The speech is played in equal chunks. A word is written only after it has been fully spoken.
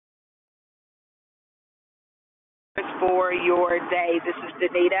For your day. This is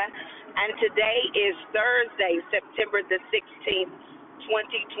Danita, and today is Thursday, September the 16th,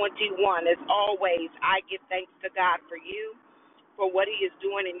 2021. As always, I give thanks to God for you, for what He is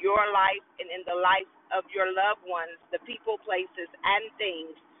doing in your life and in the life of your loved ones, the people, places, and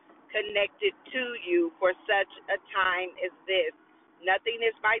things connected to you for such a time as this. Nothing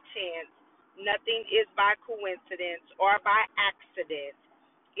is by chance, nothing is by coincidence or by accident.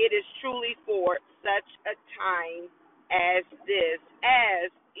 It is truly for such a time as this,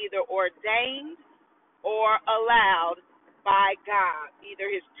 as either ordained or allowed by God, either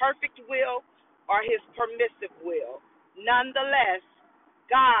His perfect will or His permissive will. Nonetheless,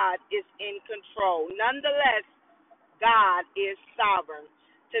 God is in control. Nonetheless, God is sovereign.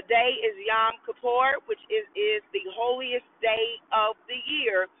 Today is Yom Kippur, which is the holiest day of the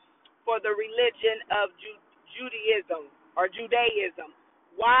year for the religion of Judaism or Judaism.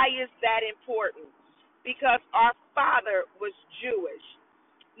 Why is that important? Because our father was Jewish.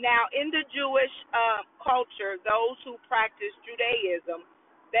 Now, in the Jewish culture, those who practice Judaism,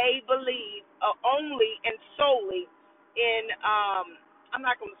 they believe only and solely in, I'm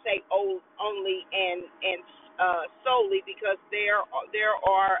not going to say only and solely, because there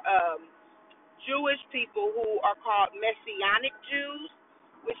are Jewish people who are called Messianic Jews,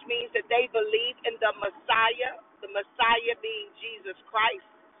 which means that they believe in the Messiah being Jesus Christ.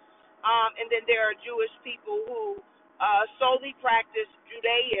 And then there are Jewish people who solely practice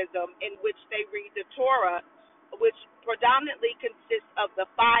Judaism, in which they read the Torah, which predominantly consists of the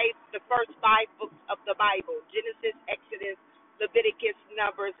first five books of the Bible: Genesis, Exodus, Leviticus,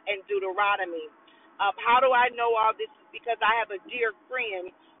 Numbers, and Deuteronomy. How do I know all this? Because I have a dear friend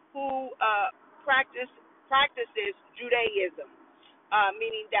who practices Judaism,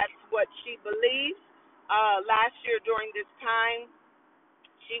 meaning that's what she believes. Last year during this time,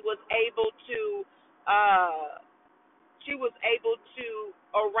 she was able to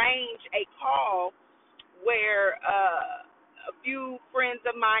arrange a call where a few friends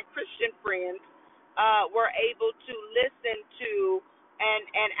of mine, Christian friends, were able to listen to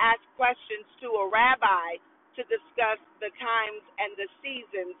and ask questions to a rabbi to discuss the times and the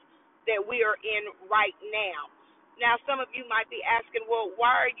seasons that we are in right now. Now, some of you might be asking, well,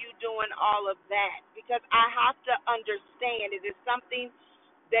 why are you doing all of that? Because I have to understand it is something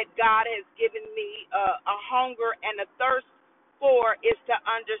that God has given me a hunger and a thirst for, is to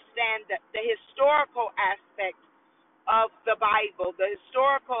understand the historical aspect of the Bible, the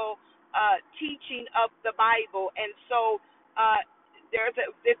historical teaching of the Bible. And so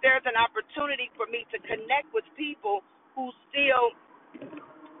if there's an opportunity for me to connect with people who still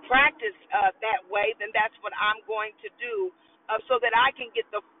practice that way, then that's what I'm going to do, so that I can get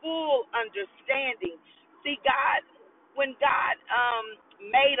the full understanding. See, when God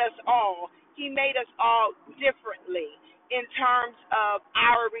made us all, He made us all differently in terms of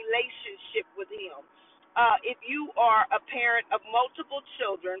our relationship with Him. If you are a parent of multiple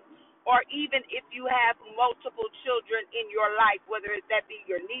children, or even if you have multiple children in your life, whether that be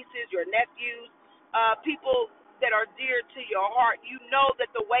your nieces, your nephews, people that are dear to your heart, you know that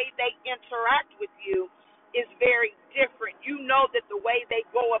the way they interact with you is very different. You know that the way they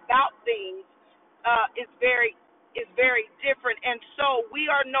go about things is very different. And so we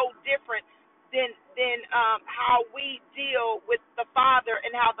are no different than how we deal with the Father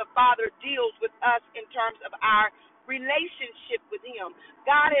and how the Father deals with us in terms of our relationship with Him.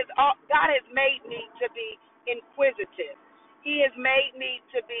 God has made me to be inquisitive. He has made me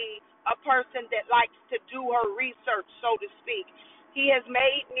to be a person that likes to do her research, so to speak. He has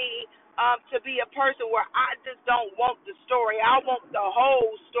made me to be a person where I just don't want the story. I want the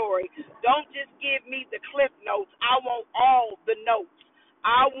whole story. Don't just give me the cliff notes. I want all the notes.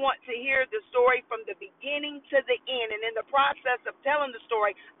 I want to hear the story from the beginning to the end. And in the process of telling the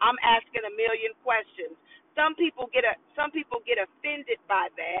story, I'm asking a million questions. Some people get offended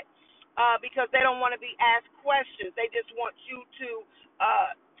by that because they don't want to be asked questions. They just want you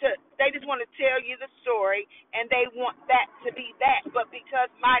they just want to tell you the story, and they want that to be that. But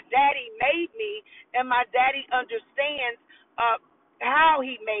because my daddy made me, and my daddy understands how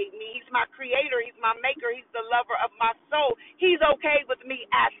He made me, He's my creator, He's my maker, He's the lover of my soul, He's okay with me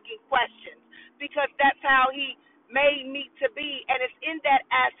asking questions, because that's how He made me to be. And it's in that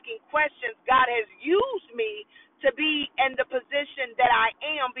asking questions God has used me to be in the position that I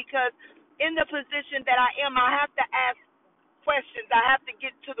am, because in the position that I am, I have to ask questions. I have to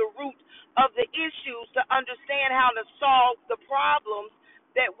get to the root of the issues to understand how to solve the problems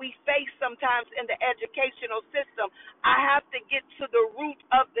that we face sometimes in the educational system. I have to get to the root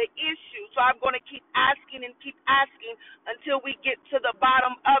of the issue. So I'm going to keep asking until we get to the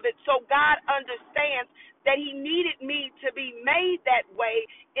bottom of it. So God understands that He needed made that way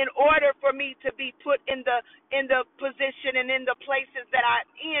in order for me to be put in the position and in the places that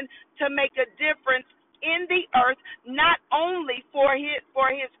I'm in to make a difference in the earth, not only for his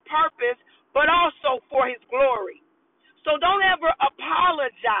purpose, but also for his glory. So don't ever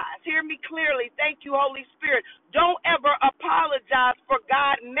apologize. Hear me clearly. Thank you, Holy Spirit. Don't ever apologize for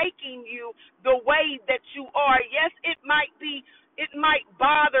God making you the way that you are. Yes, it might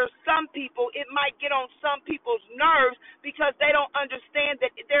bother some people. It might get on some people's nerves because they don't understand that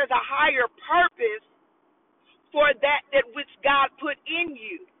there's a higher purpose for that which God put in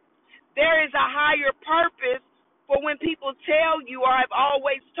you. There is a higher purpose for when people tell you or have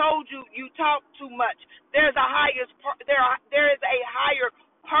always told you you talk too much. There is a higher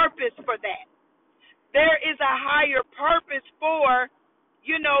purpose for that. There is a higher purpose for,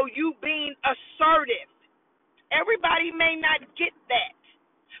 you being assertive. Everybody may not get that.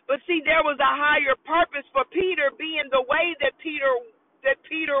 But see, there was a higher purpose for Peter being the way that Peter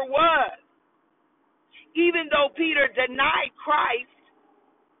was. Even though Peter denied Christ,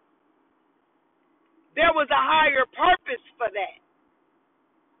 there was a higher purpose for that.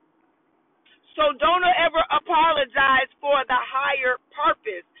 So don't ever apologize for the higher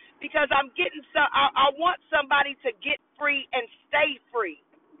purpose, because I want somebody to get free and stay free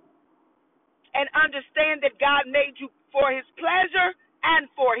and understand that God made you for his pleasure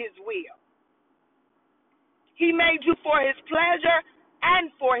and for his will. He made you for his pleasure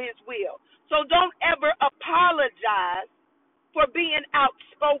and for his will. So don't ever apologize for being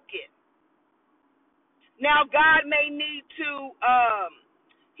outspoken. Now, God may need to,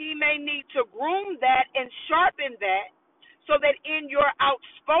 he may need to groom that and sharpen that so that in your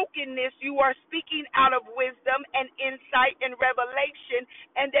outspokenness you are speaking out of wisdom and insight and revelation,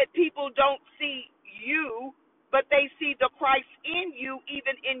 and that people don't see you, but they see the Christ in you,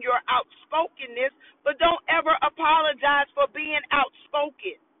 even in your outspokenness. But don't ever apologize for being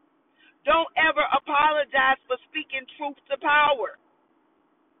outspoken. Don't ever apologize for speaking truth to power.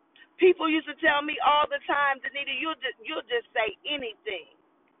 People used to tell me all the time, Danita, you'll just say anything.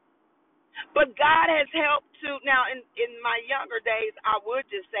 But God has helped to, now in my younger days, I would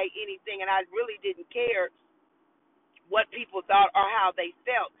just say anything, and I really didn't care what people thought or how they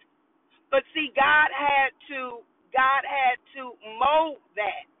felt. But see, God had to mold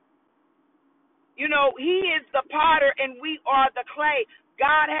that. He is the potter and we are the clay.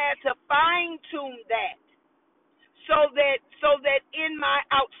 God had to fine tune that. So that in my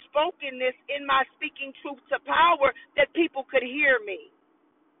outspokenness, in my speaking truth to power, that people could hear me.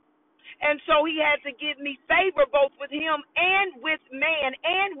 And so he had to give me favor both with him and with man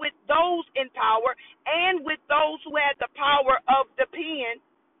and with those in power and with those who had the power of the pen.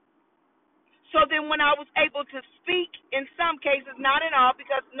 So then when I was able to speak, in some cases, not in all,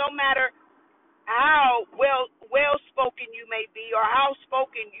 because no matter how well spoken you may be or how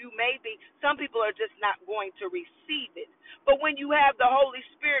spoken you may be, some people are just not going to receive it. But when you have the Holy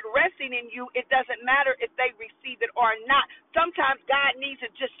Spirit resting in you, it doesn't matter if they receive it or not. Sometimes God needs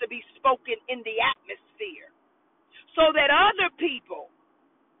it just to be spoken in the atmosphere so that other people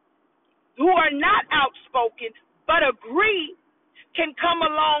who are not outspoken but agree can come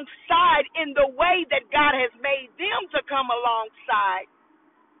alongside in the way that God has made them to come alongside,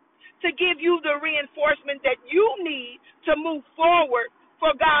 to give you the reinforcement that you need to move forward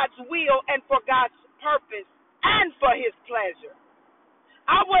for God's will and for God's purpose and for his pleasure.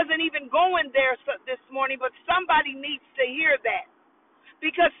 I wasn't even going there this morning, but somebody needs to hear that,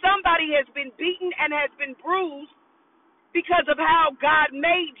 because somebody has been beaten and has been bruised because of how God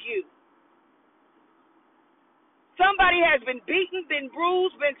made you. Somebody has been beaten, been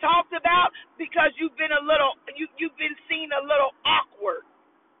bruised, been talked about because you've been seen a little awkward,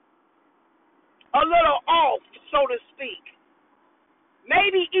 a little off, so to speak.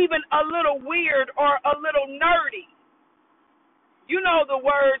 Maybe even a little weird or a little nerdy. You know the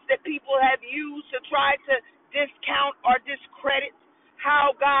words that people have used to try to discount or discredit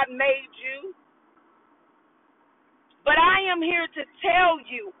how God made you. But I am here to tell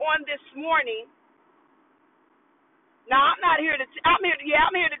you on this morning. Now I'm here to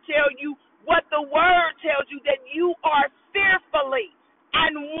tell you what the word tells you, that you are fearfully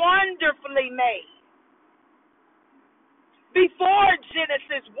and wonderfully made. Before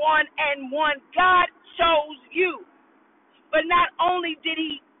Genesis 1:1, God chose you. But not only did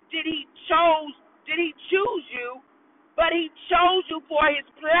he choose you, but he chose you for his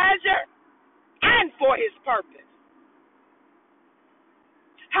pleasure and for his purpose.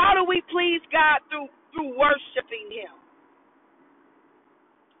 How do we please God? Through worshiping him,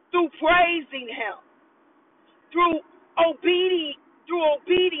 through praising him, through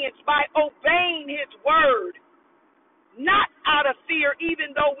obedience by obeying his word. not out of fear,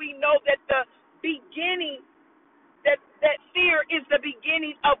 even though we know that the beginning, that fear is the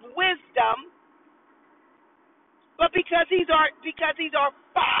beginning of wisdom, but because he's our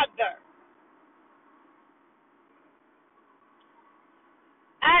Father.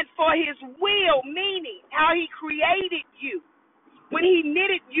 And for his will, meaning how he created you, when he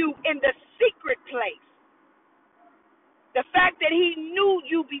knitted you in the secret place. The fact that he knew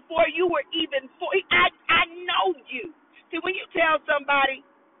you before you were even born. I know you. See, when you tell somebody,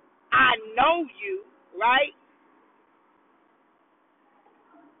 I know you, right?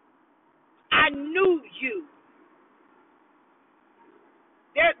 I knew you.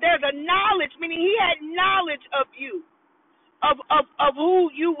 There's a knowledge, meaning he had knowledge of you, of who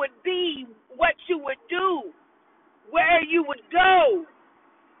you would be, what you would do, where you would go,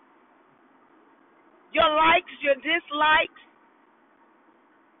 your likes, your dislikes,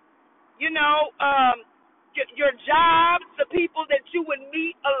 your jobs, the people that you would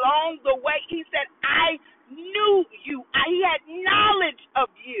meet along the way. He said, I knew you. He had knowledge of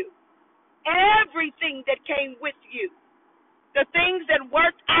you, everything that came with you, the things that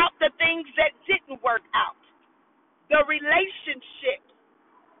worked out, the things that didn't work out, the relationships,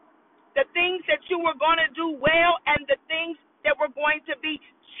 the things that you were going to do well, and the things that were going to be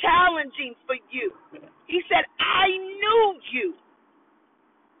challenging for you. He said, I knew you.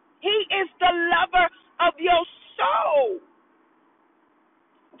 He is the lover of your soul.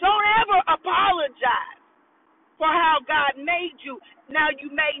 Don't ever apologize for how God made you. Now,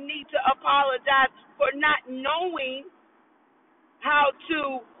 you may need to apologize for not knowing how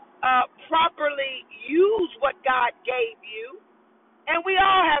to properly use what God gave you. And we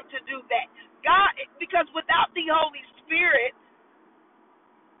all have to do that. Because without the Holy Spirit,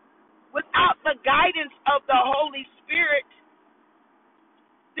 without the guidance of the Holy Spirit,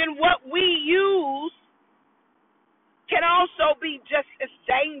 then what we use can also be just as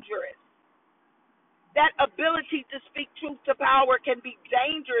dangerous. That ability to speak truth to power can be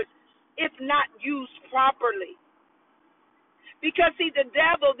dangerous if not used properly. Because, see, the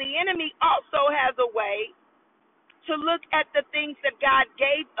devil, the enemy, also has a way to look at the things that God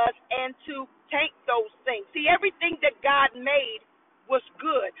gave us and to taint those things. See, everything that God made was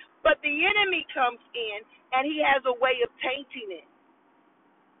good, but the enemy comes in and he has a way of tainting it.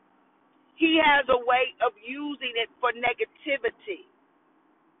 He has a way of using it for negativity,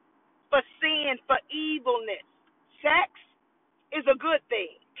 for sin, for evilness. Sex is a good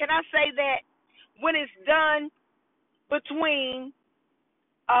thing. Can I say that? When it's done between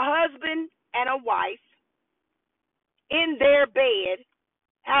a husband and a wife in their bed,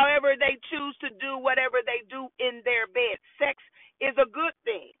 however they choose to do whatever they do in their bed, sex is a good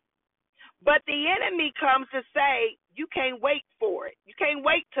thing. But the enemy comes to say, you can't wait for it. You can't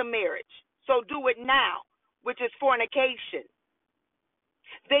wait to marriage. So do it now, which is fornication.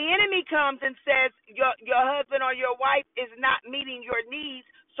 The enemy comes and says your husband or your wife is not meeting your needs,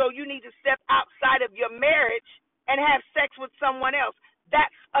 so you need to step outside of your marriage and have sex with someone else.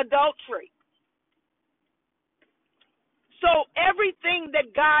 That's adultery. So everything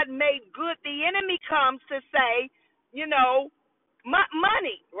that God made good, the enemy comes to say,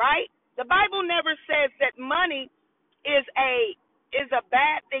 money, right? The Bible never says that money is a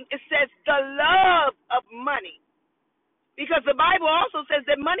bad thing. It says the love of money. Because the Bible also says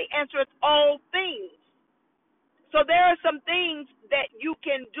that money answereth all things. So there are some things that you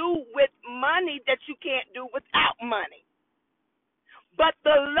can do with money that you can't do without money. But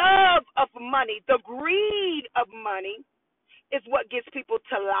the love of money, the greed of money, is what gets people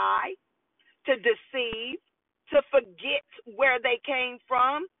to lie, to deceive, to forget where they came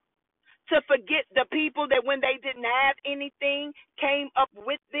from, to forget the people that when they didn't have anything came up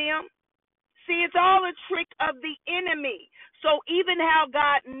with them. See, it's all a trick of the enemy. So even how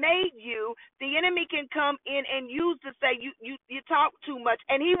God made you, the enemy can come in and use to say you talk too much.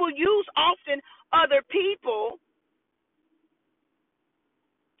 And he will use often other people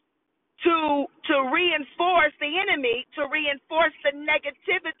to reinforce the enemy, to reinforce the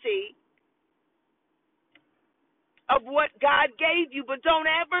negativity of what God gave you. But don't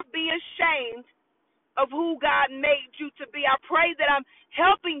ever be ashamed of who God made you to be. I pray that I'm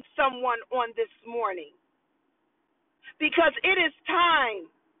helping someone on this morning, because it is time.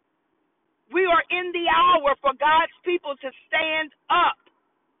 We are in the hour for God's people to stand up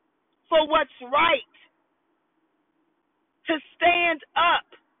for what's right, to stand up.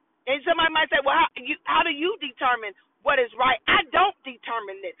 And somebody might say, well, how do you determine what is right? I don't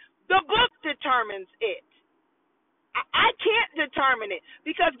determine it. The book determines it. I can't determine it,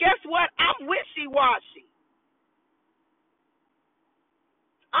 because guess what? I'm wishy-washy.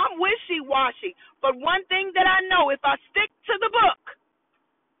 I'm wishy-washy. But one thing that I know, if I stick to the book,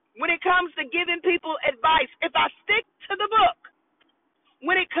 when it comes to giving people advice, if I stick to the book,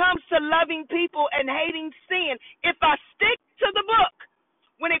 when it comes to loving people and hating sin, if I stick to the book,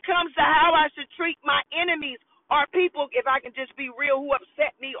 when it comes to how I should treat my enemies or people, if I can just be real, who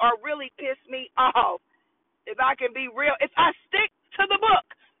upset me or really piss me off, if I can be real, if I stick to the book,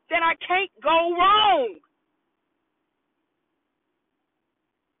 then I can't go wrong.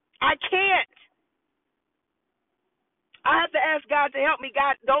 I can't. I have to ask God to help me.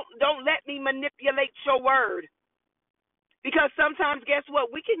 God, don't let me manipulate your word. Because sometimes, guess what?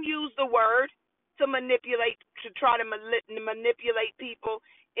 We can use the word to manipulate, to try to manipulate people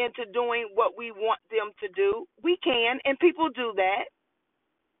into doing what we want them to do. We can, and people do that.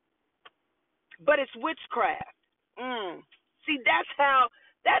 But it's witchcraft. See, that's how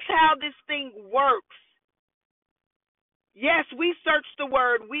this thing works. Yes, we search the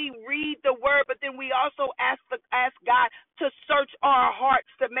word, we read the word, but then we also ask God to search our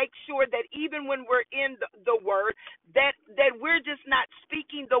hearts to make sure that even when we're in the word, that we're just not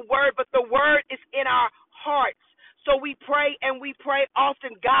speaking the word, but the word is in our hearts. So we pray, and we pray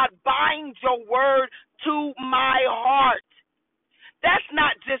often, God, bind your word to my heart. That's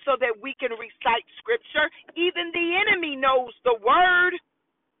not just so that we can recite scripture. Even the enemy knows the word.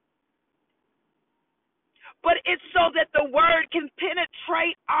 But it's so that the word can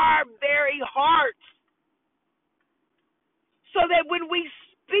penetrate our very hearts. So that when we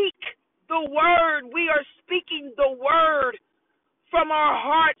speak the word, we are speaking the word from our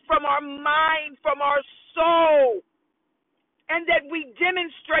heart, from our mind, from our soul. And that we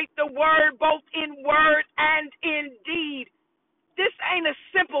demonstrate the word both in word and in deed. This ain't a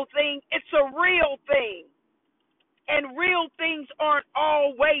simple thing, it's a real thing. And real things aren't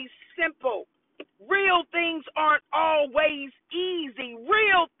always simple. Real things aren't always easy.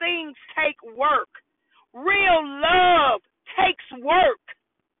 Real things take work. Real love takes work.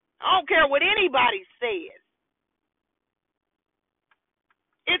 I don't care what anybody says.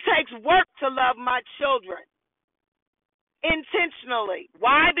 It takes work to love my children intentionally.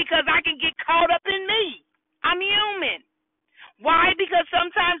 Why? Because I can get caught up in me. I'm human. Why? Because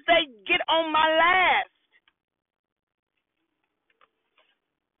sometimes they get on my last.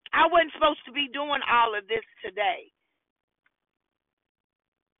 I wasn't supposed to be doing all of this today.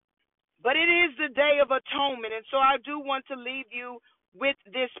 But it is the Day of Atonement, and so I do want to leave you with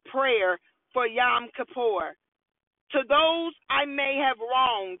this prayer for Yom Kippur. To those I may have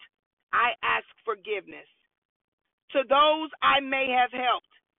wronged, I ask forgiveness. To those I may have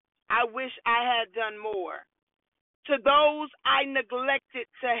helped, I wish I had done more. To those I neglected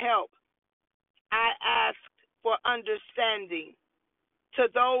to help, I asked for understanding. To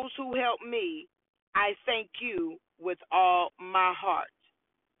those who helped me, I thank you with all my heart.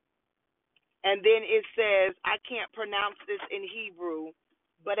 And then it says, I can't pronounce this in Hebrew,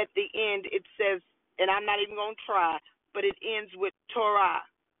 but at the end it says, and I'm not even going to try, but it ends with Torah.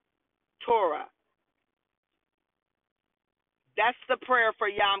 Torah. That's the prayer for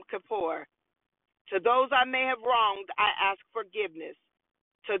Yom Kippur. To those I may have wronged, I ask forgiveness.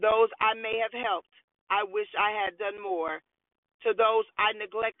 To those I may have helped, I wish I had done more. To those I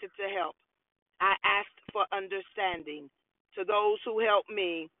neglected to help, I asked for understanding. To those who helped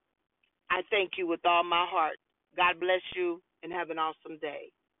me, I thank you with all my heart. God bless you and have an awesome day.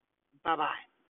 Bye-bye.